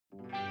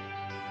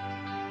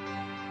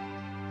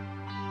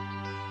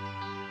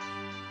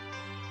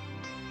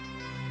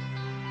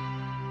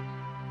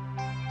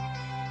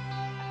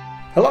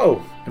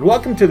Hello, and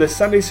welcome to the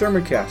Sunday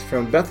Sermoncast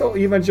from Bethel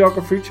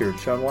Evangelical Free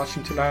Church on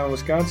Washington Island,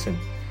 Wisconsin.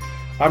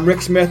 I'm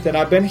Rick Smith, and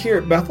I've been here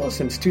at Bethel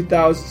since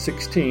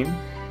 2016,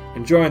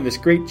 enjoying this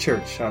great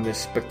church on this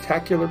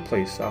spectacular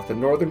place off the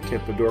northern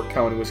tip of Door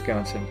County,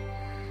 Wisconsin.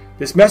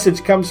 This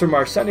message comes from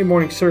our Sunday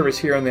morning service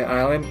here on the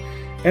island,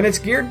 and it's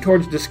geared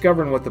towards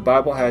discovering what the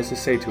Bible has to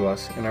say to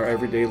us in our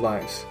everyday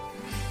lives.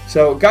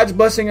 So, God's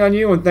blessing on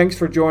you, and thanks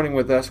for joining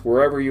with us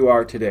wherever you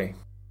are today.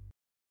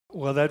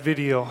 Well, that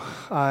video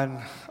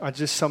on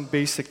just some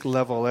basic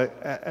level,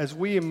 as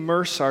we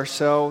immerse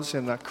ourselves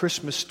in the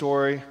Christmas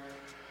story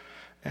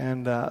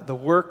and the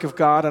work of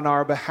God on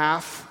our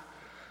behalf,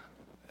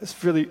 this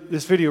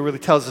video really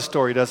tells the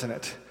story, doesn't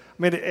it?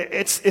 I mean,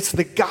 it's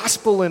the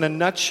gospel in a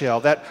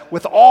nutshell, that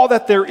with all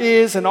that there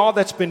is and all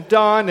that's been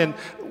done, and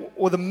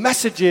the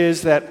message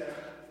is that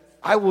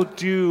I will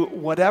do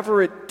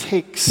whatever it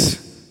takes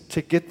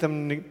to get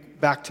them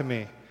back to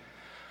me.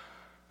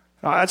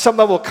 At some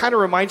level, it kind of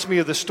reminds me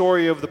of the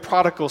story of the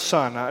prodigal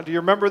son. Do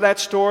you remember that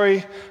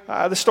story?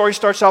 The story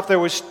starts off, there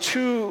was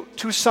two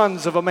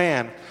sons of a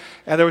man,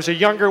 and there was a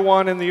younger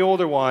one and the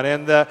older one.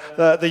 And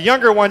the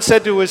younger one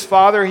said to his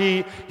father,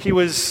 he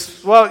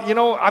was,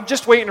 I'm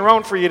just waiting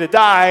around for you to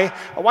die.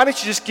 Why don't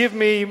you just give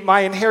me my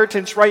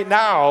inheritance right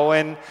now?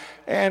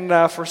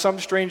 And for some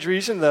strange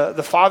reason,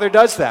 the father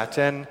does that.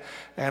 And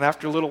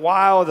after a little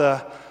while,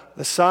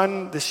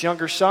 this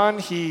younger son,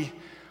 he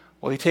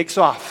takes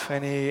off,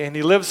 and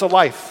he lives a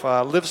life,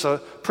 lives a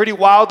pretty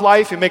wild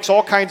life. He makes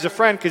all kinds of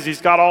friends because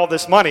he's got all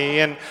this money,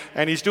 and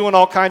he's doing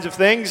all kinds of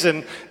things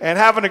and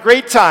having a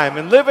great time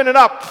and living it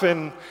up.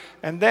 And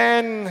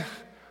then,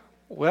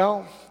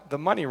 the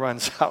money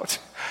runs out,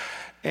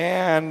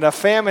 and a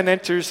famine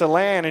enters the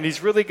land, and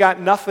he's really got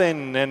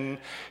nothing, and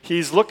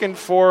he's looking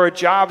for a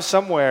job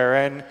somewhere,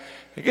 and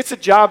he gets a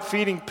job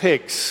feeding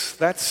pigs.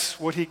 That's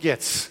what he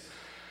gets.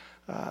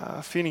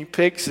 Feeding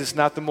pigs is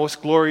not the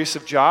most glorious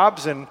of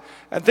jobs, and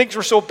things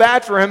were so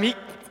bad for him,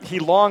 he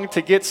longed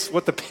to get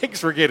what the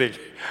pigs were getting.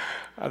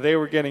 They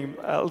were getting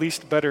at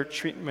least better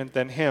treatment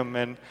than him,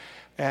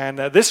 and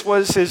this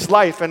was his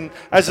life. And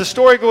as the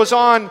story goes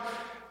on,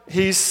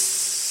 he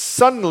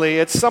suddenly,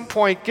 at some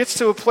point, gets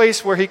to a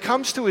place where he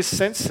comes to his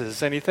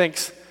senses, and he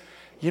thinks,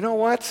 you know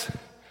what?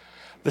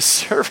 The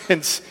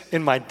servants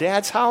in my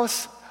dad's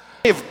house,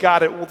 they've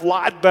got it a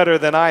lot better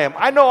than I am.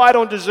 I know I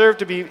don't deserve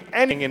to be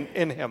anything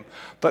in him,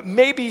 but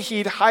maybe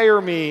he'd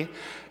hire me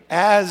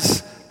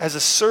as a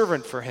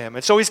servant for him.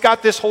 And so he's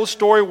got this whole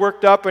story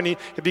worked up, and he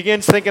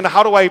begins thinking,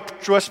 how do I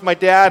trust my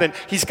dad? And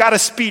he's got a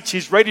speech.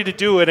 He's ready to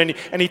do it,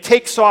 and he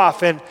takes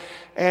off. And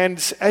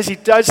as he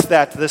does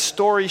that, the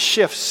story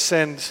shifts,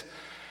 and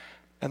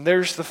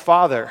there's the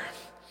father.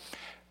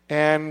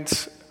 And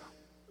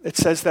it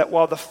says that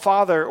while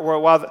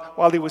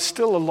he was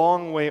still a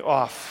long way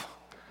off,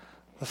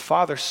 the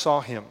father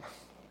saw him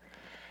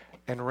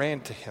and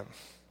ran to him.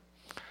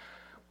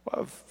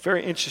 Well,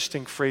 very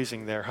interesting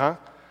phrasing there, huh?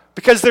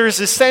 Because there is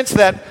a sense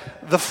that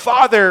the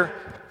father,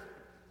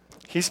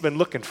 he's been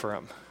looking for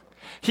him.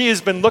 He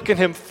has been looking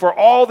him for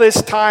all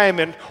this time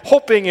and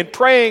hoping and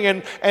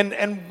praying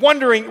and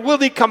wondering, will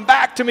he come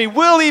back to me?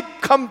 Will he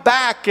come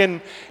back?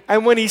 And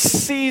when he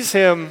sees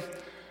him,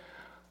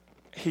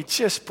 he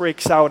just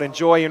breaks out in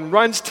joy and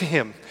runs to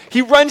him.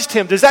 He runs to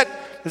him. Does that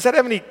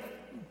have any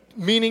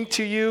meaning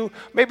to you?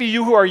 Maybe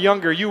you who are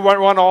younger, you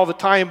run all the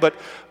time, but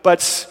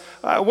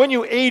when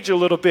you age a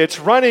little bit,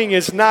 running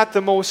is not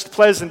the most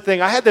pleasant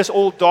thing. I had this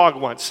old dog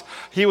once.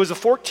 He was a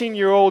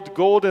 14-year-old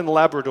golden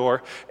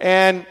Labrador,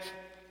 and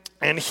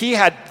he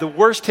had the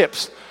worst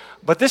hips,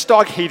 but this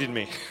dog hated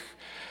me.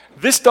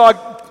 This dog,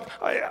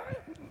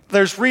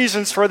 there's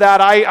reasons for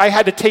that. I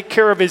had to take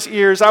care of his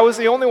ears. I was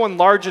the only one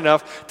large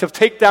enough to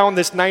take down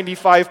this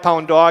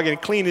 95-pound dog and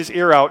clean his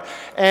ear out.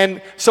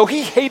 And so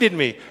he hated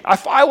me.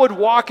 If I would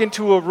walk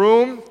into a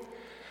room,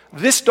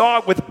 this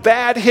dog with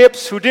bad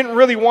hips who didn't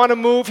really want to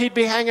move, he'd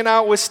be hanging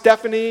out with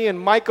Stephanie and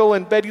Michael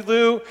and Betty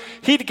Lou.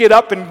 He'd get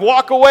up and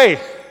walk away.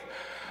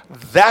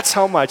 That's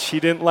how much he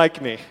didn't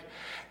like me.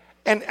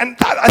 And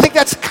I think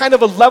that's kind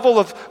of a level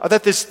of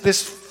that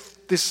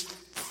this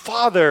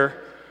father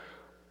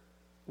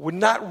would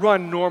not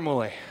run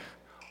normally.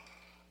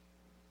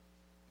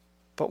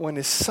 But when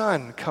his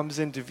son comes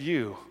into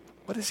view,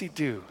 what does he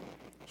do?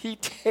 He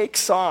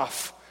takes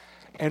off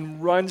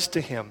and runs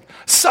to him.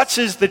 Such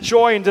is the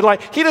joy and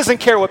delight. He doesn't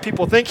care what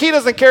people think. He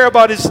doesn't care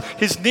about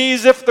his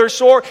knees if they're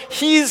sore.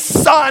 His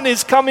son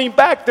is coming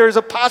back. There's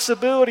a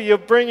possibility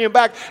of bringing him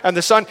back. And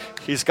the son,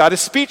 he's got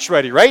his speech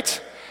ready,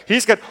 right?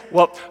 He's got,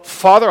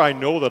 Father, I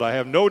know that I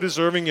have no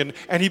deserving,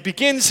 and he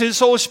begins his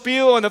whole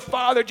spiel, and the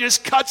father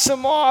just cuts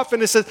him off,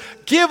 and it says,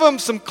 give him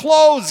some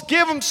clothes,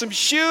 give him some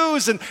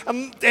shoes,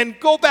 and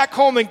go back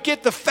home and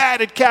get the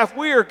fatted calf.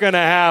 We are going to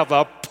have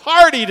a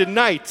party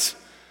tonight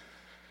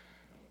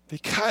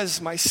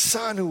because my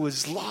son who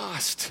was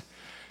lost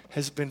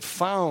has been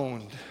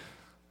found.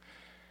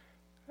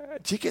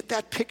 Do you get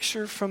that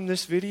picture from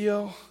this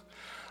video?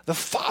 The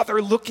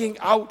father looking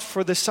out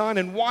for the son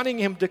and wanting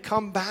him to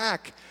come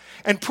back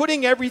and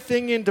putting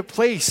everything into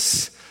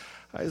place.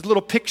 There's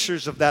little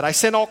pictures of that. I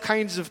sent all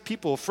kinds of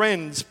people,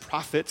 friends,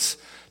 prophets,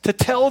 to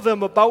tell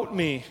them about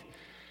me.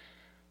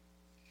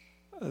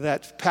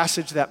 That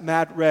passage that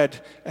Matt read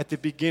at the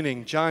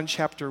beginning, John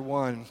chapter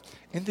 1.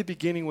 In the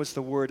beginning was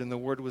the Word, and the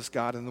Word was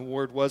God, and the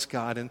Word was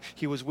God, and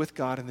He was with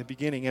God in the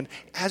beginning. And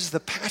as the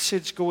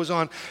passage goes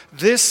on,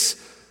 this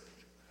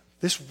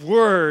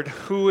Word,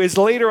 who is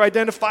later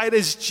identified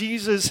as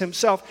Jesus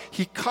Himself,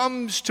 He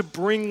comes to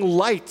bring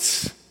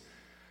light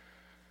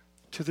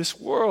to this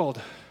world,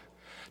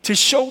 to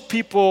show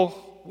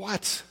people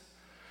what?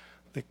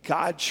 That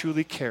God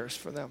truly cares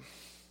for them.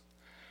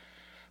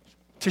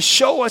 To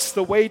show us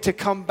the way to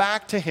come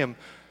back to Him.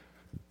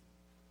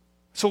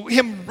 So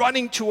Him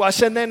running to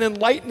us and then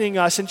enlightening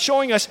us and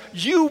showing us,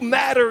 you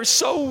matter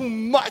so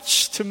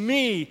much to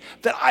me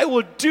that I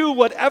will do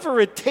whatever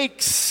it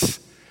takes.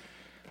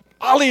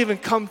 I'll even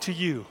come to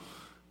you.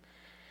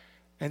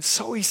 And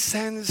so He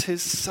sends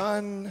His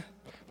Son,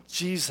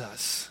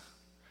 Jesus.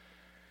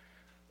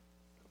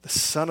 The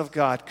Son of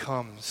God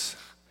comes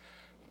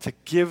to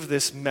give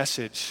this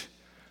message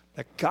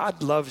that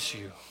God loves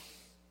you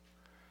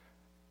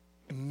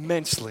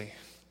immensely.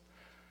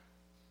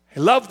 He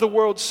loved the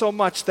world so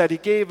much that He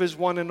gave His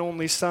one and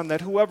only Son,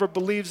 that whoever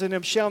believes in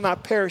Him shall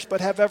not perish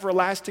but have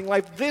everlasting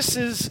life. This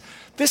is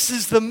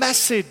the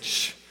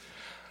message.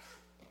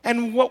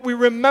 And what we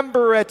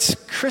remember at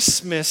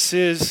Christmas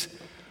is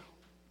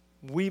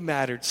we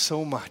mattered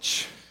so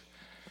much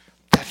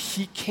that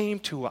He came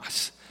to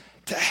us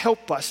to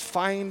help us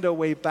find a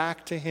way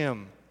back to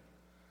Him.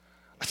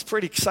 That's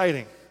pretty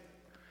exciting.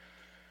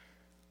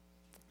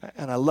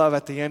 And I love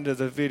at the end of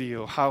the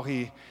video how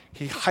he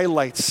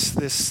highlights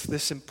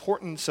this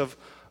importance of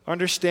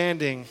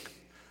understanding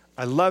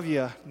I love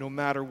you no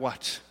matter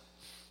what.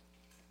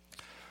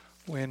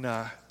 When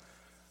the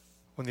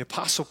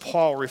Apostle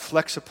Paul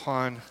reflects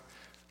upon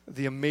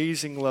the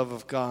amazing love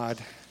of God,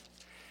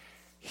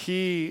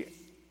 he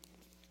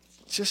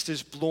just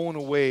is blown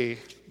away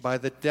by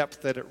the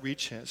depth that it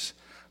reaches.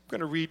 I'm going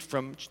to read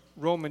from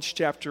Romans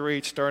chapter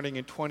 8, starting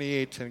in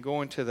 28, and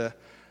going to the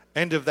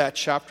end of that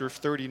chapter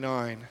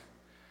 39.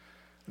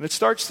 And it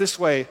starts this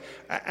way.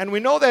 And we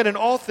know that in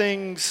all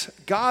things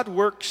God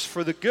works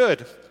for the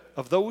good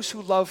of those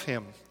who love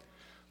Him,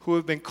 who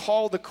have been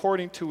called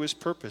according to His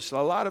purpose. A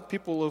lot of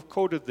people have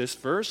quoted this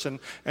verse, and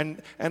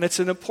it's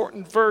an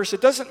important verse.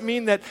 It doesn't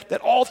mean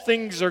that all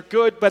things are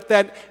good, but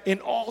that in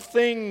all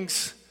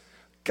things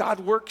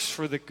God works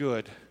for the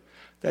good.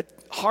 That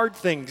hard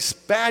things,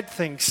 bad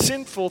things,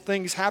 sinful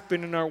things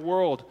happen in our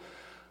world.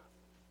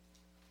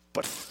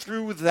 But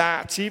through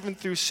that, even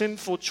through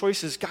sinful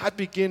choices, God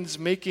begins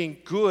making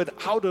good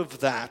out of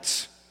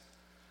that.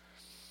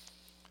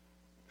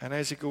 And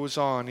as he goes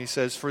on, he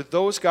says, for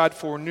those God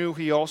foreknew,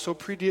 He also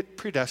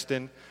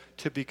predestined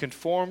to be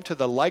conformed to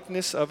the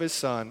likeness of His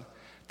Son,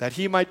 that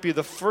He might be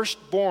the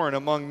firstborn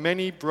among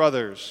many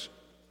brothers.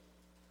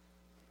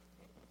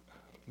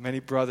 Many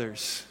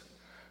brothers.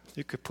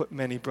 You could put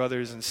many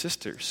brothers and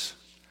sisters.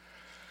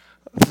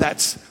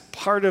 That's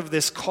part of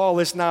this call,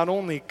 is not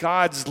only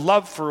God's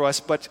love for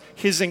us, but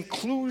His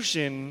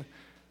inclusion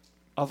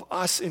of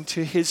us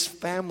into His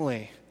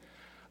family.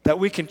 That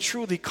we can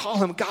truly call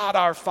Him God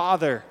our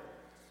Father,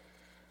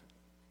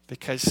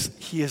 because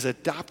He has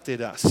adopted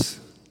us.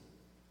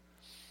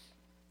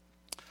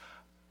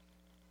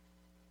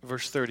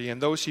 Verse 30,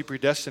 and those He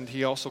predestined,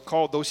 He also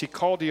called. Those He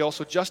called, He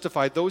also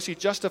justified. Those He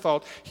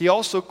justified, He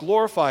also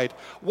glorified.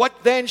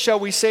 What then shall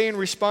we say in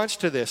response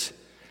to this?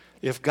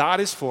 If God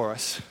is for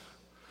us,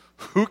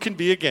 who can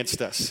be against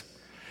us?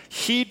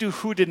 He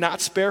who did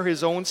not spare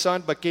His own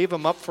Son, but gave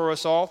Him up for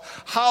us all,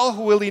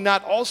 how will He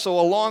not also,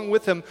 along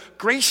with Him,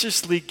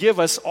 graciously give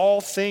us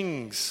all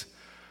things?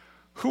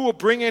 Who will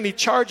bring any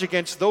charge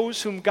against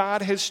those whom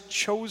God has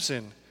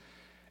chosen?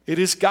 It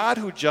is God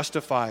who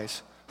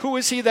justifies. Who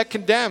is He that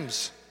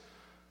condemns?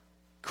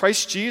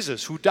 Christ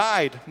Jesus, who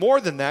died,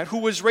 more than that, who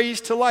was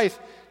raised to life,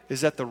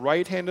 is at the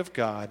right hand of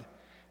God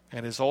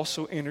and is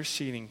also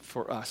interceding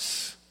for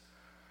us.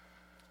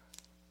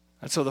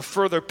 And so the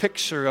further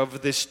picture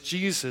of this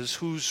Jesus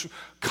whose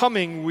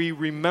coming we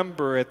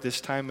remember at this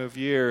time of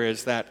year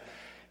is that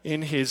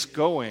in His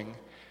going,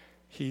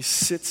 He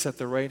sits at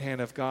the right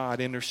hand of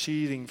God,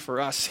 interceding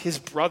for us, His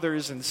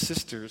brothers and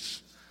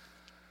sisters.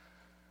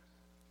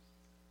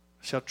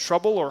 Shall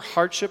trouble or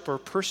hardship or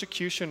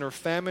persecution or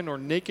famine or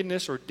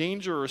nakedness or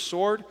danger or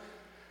sword?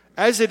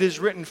 As it is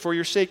written, for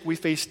your sake we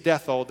face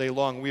death all day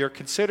long. We are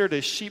considered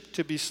as sheep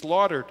to be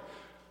slaughtered.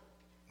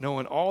 No,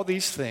 in all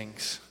these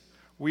things,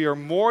 we are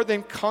more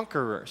than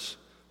conquerors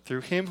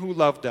through Him who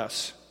loved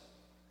us.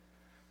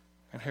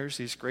 And here's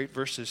these great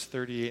verses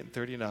 38 and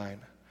 39.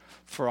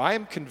 For I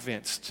am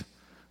convinced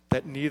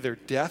that neither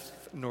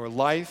death nor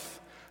life,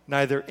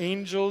 neither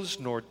angels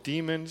nor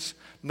demons,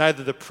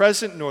 neither the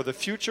present nor the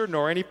future,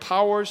 nor any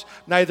powers,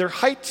 neither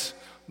height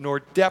nor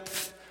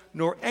depth,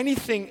 nor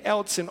anything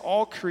else in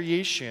all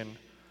creation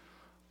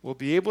will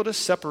be able to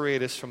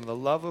separate us from the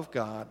love of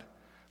God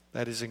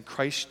that is in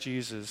Christ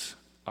Jesus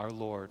our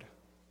Lord.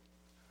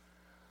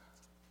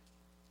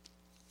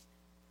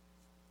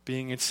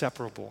 Being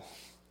inseparable,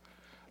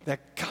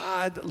 that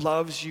God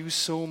loves you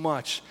so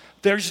much.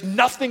 There's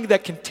nothing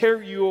that can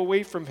tear you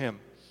away from him.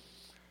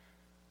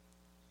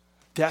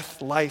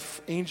 Death,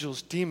 life,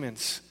 angels,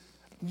 demons,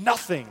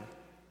 nothing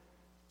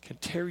can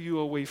tear you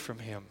away from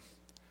him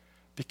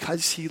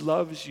because he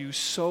loves you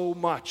so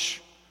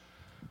much.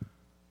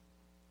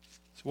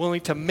 He's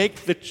willing to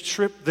make the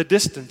trip, the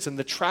distance, and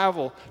the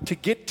travel to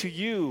get to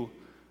you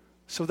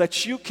so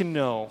that you can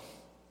know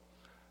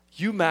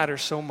you matter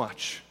so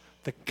much.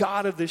 The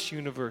God of this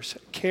universe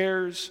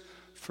cares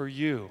for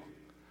you.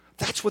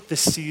 That's what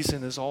this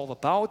season is all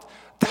about.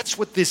 That's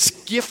what this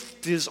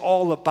gift is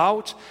all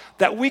about.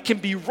 That we can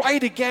be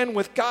right again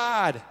with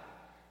God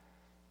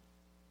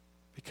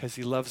because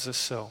he loves us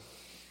so.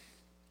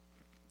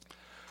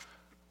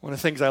 One of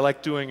the things I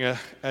like doing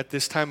at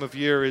this time of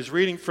year is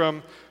reading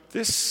from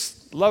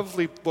this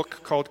lovely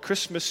book called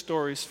Christmas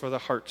Stories for the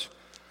Heart,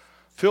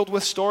 filled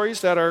with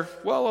stories that are,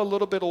 well, a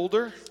little bit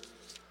older,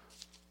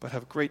 but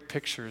have great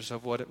pictures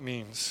of what it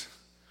means.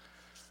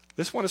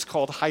 This one is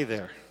called Hi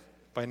There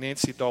by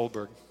Nancy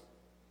Dahlberg.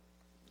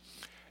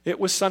 It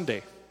was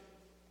Sunday,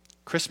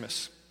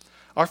 Christmas.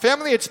 Our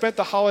family had spent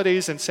the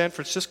holidays in San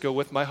Francisco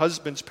with my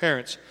husband's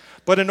parents,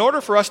 but in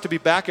order for us to be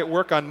back at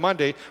work on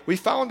Monday, we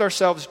found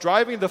ourselves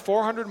driving the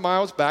 400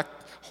 miles back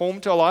home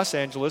to Los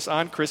Angeles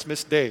on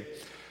Christmas Day.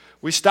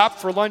 We stopped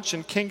for lunch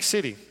in King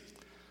City.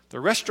 The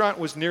restaurant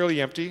was nearly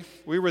empty.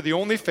 We were the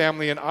only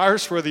family, and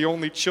ours were the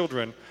only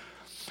children.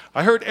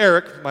 I heard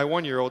Eric, my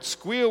 1-year-old,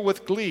 squeal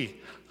with glee.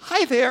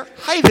 Hi there,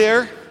 hi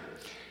there.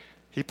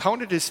 He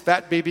pounded his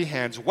fat baby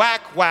hands,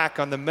 whack, whack,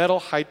 on the metal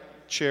high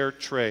chair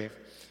tray.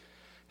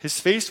 His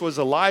face was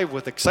alive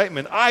with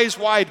excitement, eyes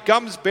wide,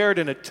 gums bared,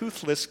 and a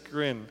toothless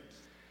grin.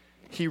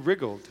 He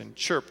wriggled and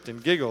chirped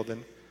and giggled,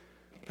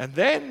 and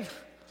then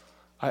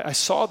I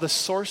saw the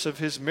source of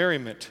his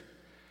merriment,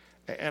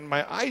 and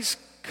my eyes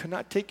could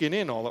not take it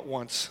in all at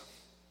once.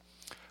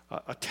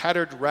 A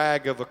tattered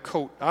rag of a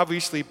coat,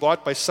 obviously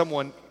bought by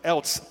someone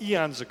else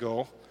eons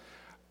ago,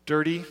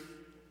 dirty,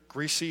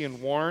 greasy,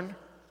 and worn,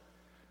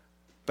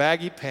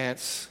 baggy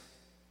pants,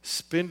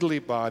 spindly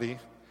body,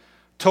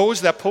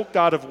 toes that poked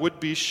out of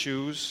would-be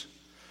shoes,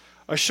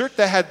 a shirt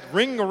that had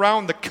ring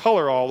around the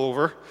color all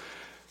over,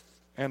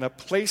 and a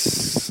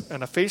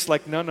face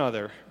like none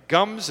other,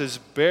 gums as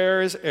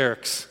bare as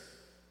Eric's.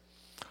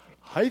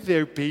 Hi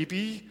there,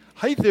 baby.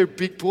 Hi there,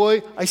 big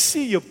boy. I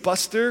see you,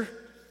 Buster.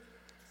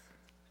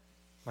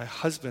 My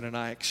husband and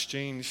I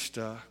exchanged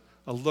a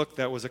look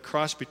that was a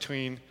cross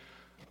between,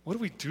 what do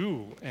we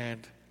do,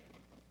 and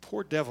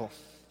poor devil.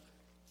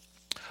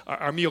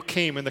 Our meal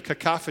came and the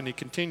cacophony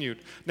continued.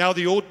 Now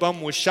the old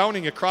bum was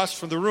shouting across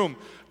from the room,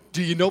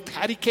 do you know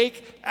patty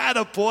cake?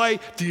 Attaboy.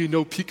 Do you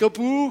know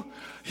peekaboo?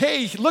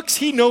 Hey, looks,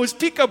 he knows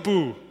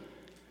peekaboo.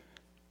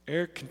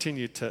 Eric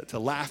continued to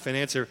laugh and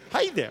answer,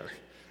 hi there.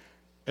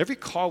 Every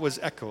call was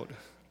echoed.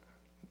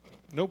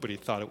 Nobody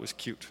thought it was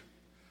cute.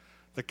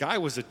 The guy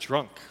was a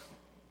drunk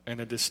and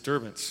a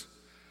disturbance.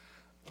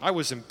 I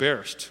was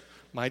embarrassed.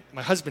 My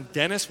husband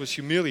Dennis was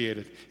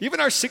humiliated. Even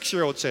our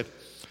 6-year-old said,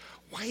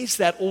 why is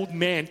that old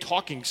man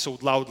talking so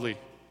loudly?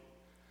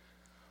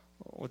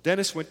 Well,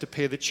 Dennis went to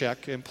pay the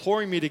check,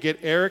 imploring me to get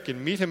Eric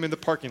and meet him in the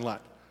parking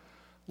lot.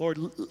 Lord,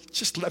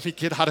 just let me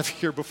get out of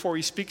here before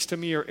he speaks to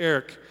me or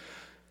Eric.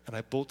 And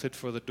I bolted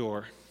for the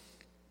door.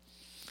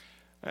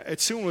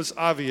 It soon was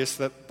obvious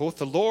that both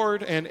the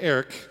Lord and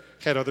Eric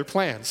had other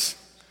plans.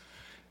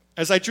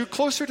 As I drew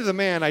closer to the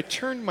man, I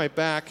turned my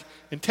back,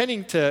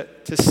 intending to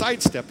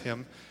sidestep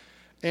him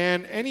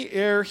and any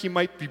air he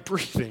might be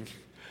breathing.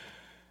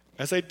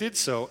 As I did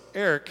so,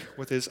 Eric,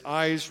 with his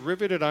eyes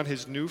riveted on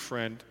his new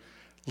friend,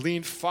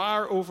 leaned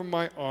far over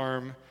my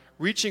arm,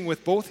 reaching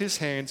with both his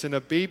hands in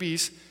a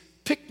baby's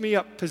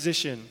pick-me-up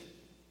position.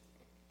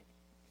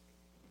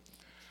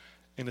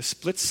 In a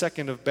split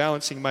second of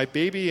balancing my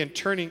baby and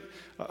turning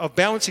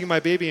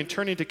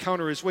to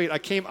counter his weight, I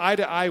came eye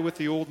to eye with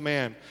the old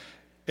man.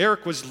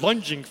 Eric was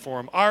lunging for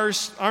him,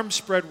 arms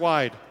spread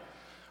wide.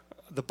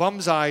 The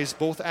bum's eyes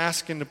both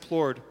asked and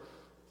implored,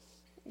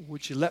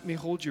 would you let me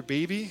hold your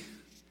baby?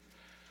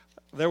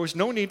 There was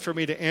no need for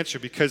me to answer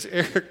because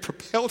Eric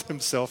propelled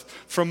himself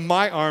from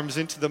my arms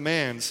into the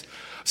man's.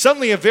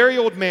 Suddenly, a very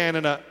old man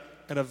and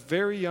a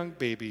very young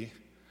baby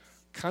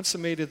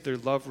consummated their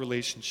love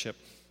relationship.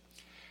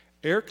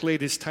 Eric laid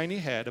his tiny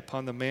head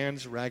upon the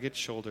man's ragged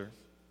shoulder.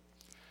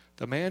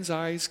 The man's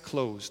eyes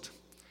closed,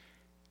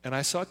 and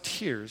I saw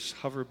tears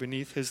hover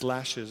beneath his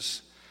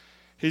lashes.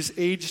 His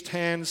aged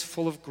hands,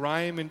 full of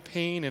grime and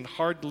pain and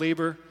hard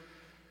labor,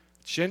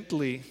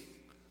 gently,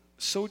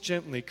 so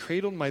gently,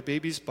 cradled my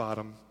baby's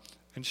bottom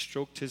and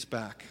stroked his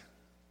back.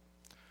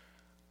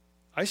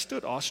 I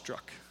stood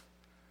awestruck.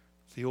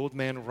 The old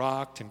man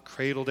rocked and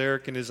cradled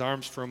Eric in his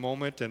arms for a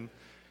moment, and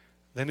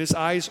then his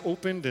eyes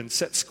opened and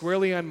set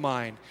squarely on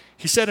mine.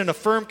 He said in a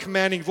firm,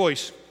 commanding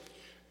voice,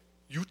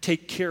 you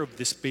take care of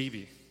this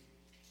baby.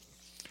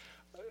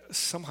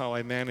 Somehow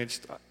I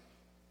managed,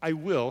 I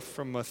will,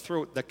 from a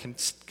throat that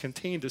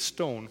contained a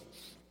stone.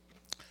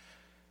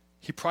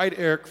 He pried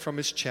Eric from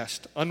his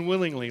chest,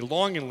 unwillingly,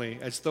 longingly,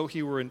 as though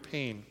he were in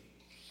pain.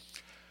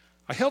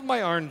 I held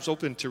my arms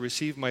open to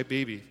receive my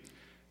baby,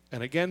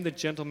 and again the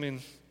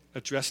gentleman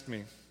addressed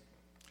me.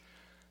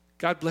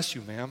 God bless you,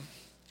 ma'am.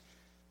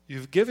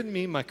 You've given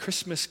me my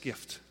Christmas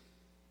gift.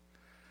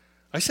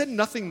 I said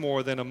nothing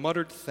more than a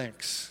muttered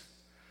thanks.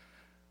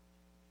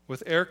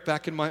 With Eric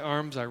back in my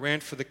arms, I ran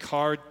for the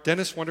car.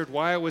 Dennis wondered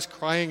why I was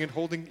crying and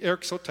holding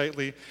Eric so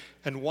tightly,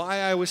 and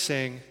why I was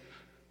saying,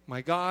 my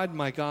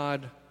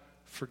God,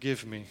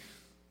 forgive me.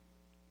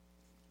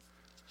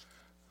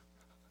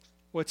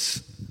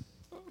 What's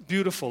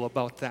beautiful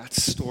about that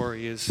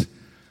story is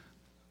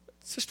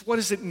just what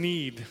does it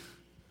need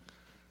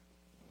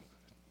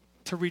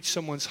to reach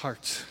someone's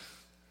heart?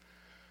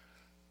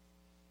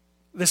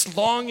 This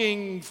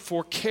longing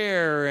for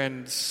care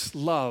and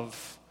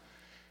love,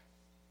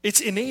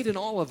 it's innate in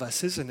all of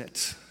us, isn't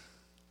it?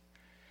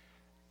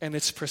 And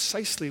it's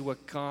precisely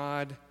what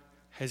God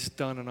has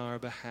done on our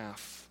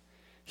behalf.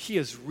 He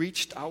has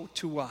reached out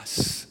to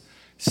us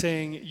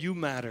saying, you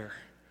matter.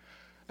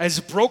 As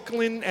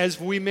broken as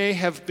we may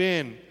have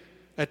been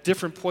at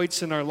different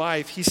points in our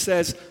life, he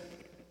says,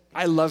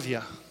 I love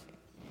you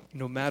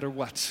no matter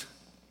what.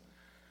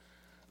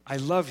 I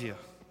love you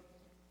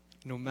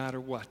no matter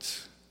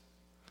what.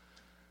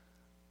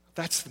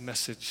 That's the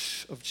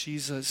message of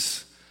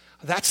Jesus.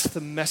 That's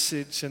the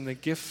message and the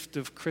gift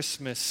of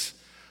Christmas,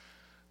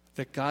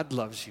 that God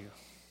loves you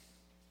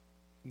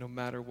no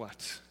matter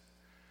what.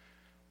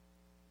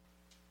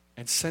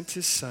 And sent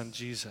his son,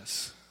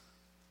 Jesus,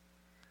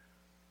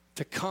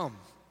 to come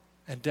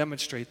and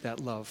demonstrate that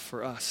love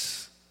for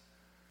us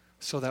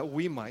so that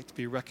we might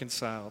be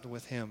reconciled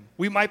with him.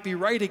 We might be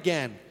right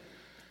again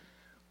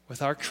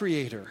with our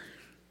Creator,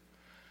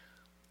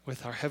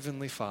 with our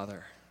Heavenly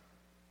Father.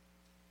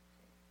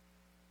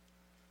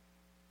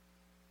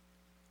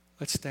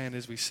 Let's stand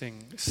as we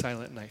sing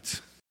Silent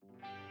Night.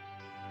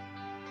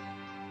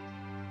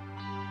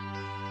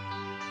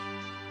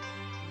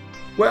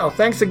 Well,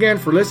 thanks again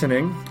for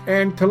listening.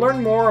 And to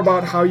learn more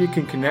about how you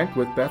can connect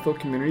with Bethel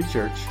Community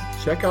Church,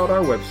 check out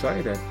our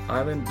website at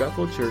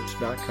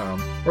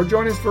islandbethelchurch.com or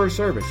join us for a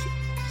service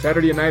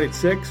Saturday night at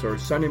 6 or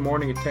Sunday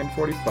morning at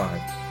 10:45.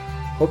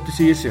 Hope to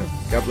see you soon.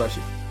 God bless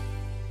you.